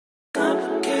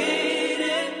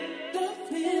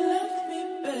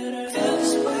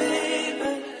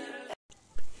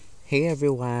Hey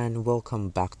everyone, welcome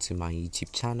back to my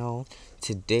YouTube channel.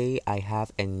 Today I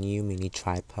have a new mini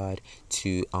tripod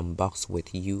to unbox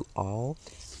with you all.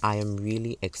 I am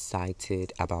really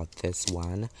excited about this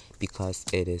one because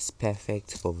it is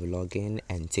perfect for vlogging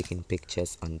and taking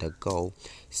pictures on the go.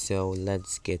 So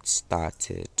let's get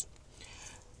started.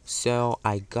 So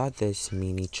I got this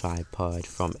mini tripod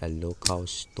from a local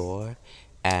store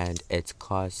and it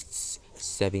costs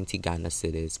 70 Ghana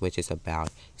cedis, which is about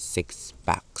 $6.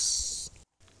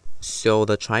 So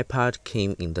the tripod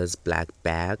came in this black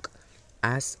bag.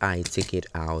 As I take it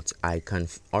out, I can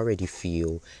already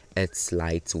feel its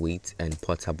lightweight and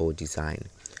portable design.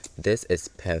 This is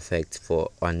perfect for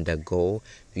on-the-go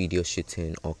video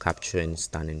shooting or capturing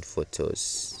stunning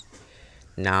photos.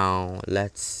 Now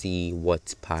let's see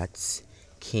what parts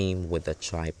came with the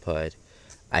tripod.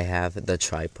 I have the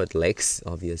tripod legs,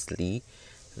 obviously,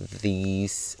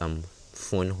 these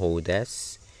phone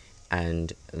holders,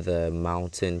 and the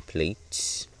mounting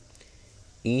plate.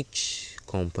 Each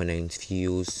component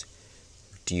feels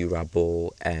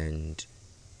durable and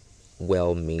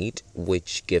well made,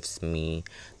 which gives me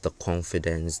the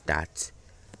confidence that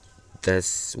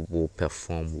this will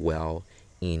perform well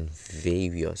in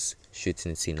various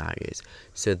shooting scenarios.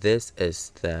 So this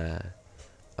is the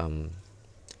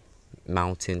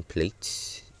mounting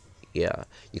plate. Yeah,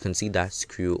 you can see that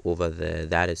screw over there.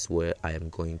 That is where I am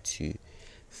going to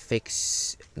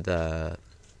fix the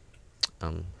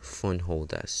phone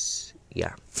holders.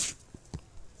 Yeah.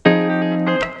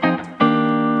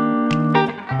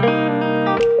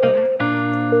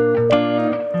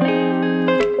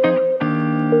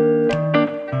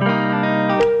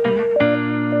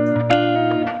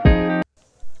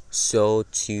 So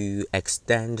to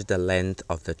extend the length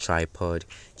of the tripod,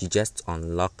 you just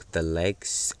unlock the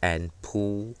legs and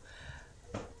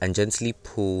gently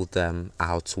pull them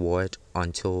outward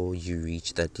until you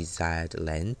reach the desired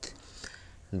length.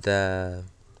 The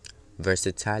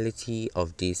versatility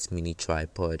of this mini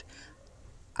tripod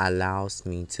allows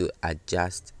me to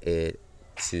adjust it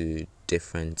to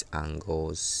different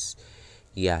angles.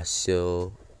 Yeah,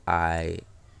 so I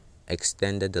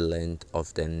extended the length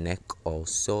of the neck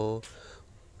also,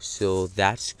 so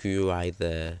that screw right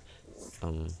there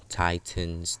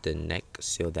tightens the neck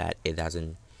so that it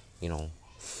doesn't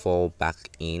fall back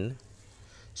in.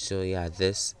 So yeah,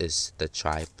 this is the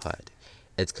tripod.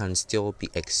 It can still be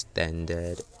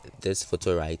extended. This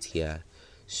photo right here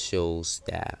shows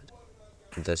that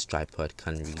this tripod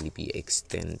can really be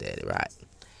extended, right?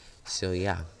 So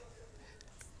yeah,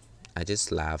 I just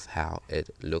love how it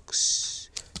looks.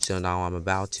 So now I'm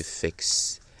about to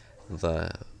fix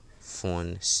the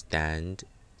phone stand,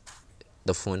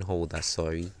 the phone holder,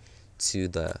 sorry, to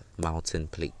the mounting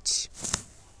plate.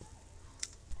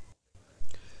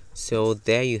 So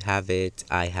there you have it.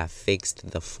 I have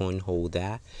fixed the phone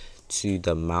holder to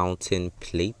the mounting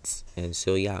plate, and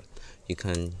so yeah, you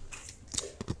can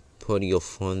put your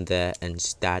phone there and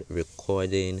start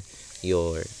recording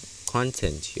your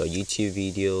content, your YouTube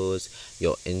videos,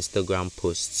 your Instagram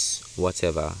posts,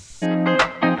 whatever.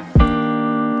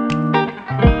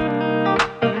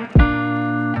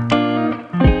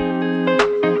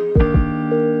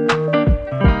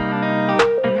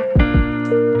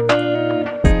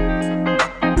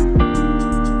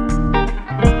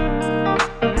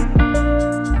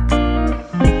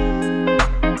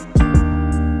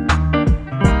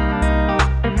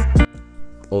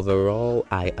 Overall,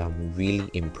 I am really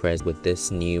impressed with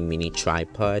this new mini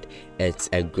tripod. It's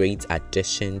a great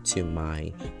addition to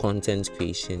my content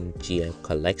creation gear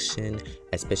collection,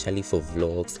 especially for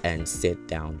vlogs and sit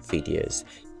down videos.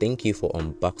 Thank you for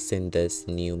unboxing this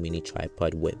new mini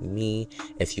tripod with me.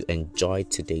 If you enjoyed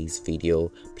today's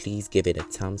video, please give it a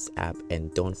thumbs up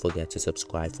and don't forget to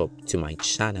subscribe to my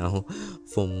channel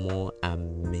for more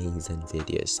amazing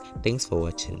videos. Thanks for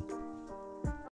watching.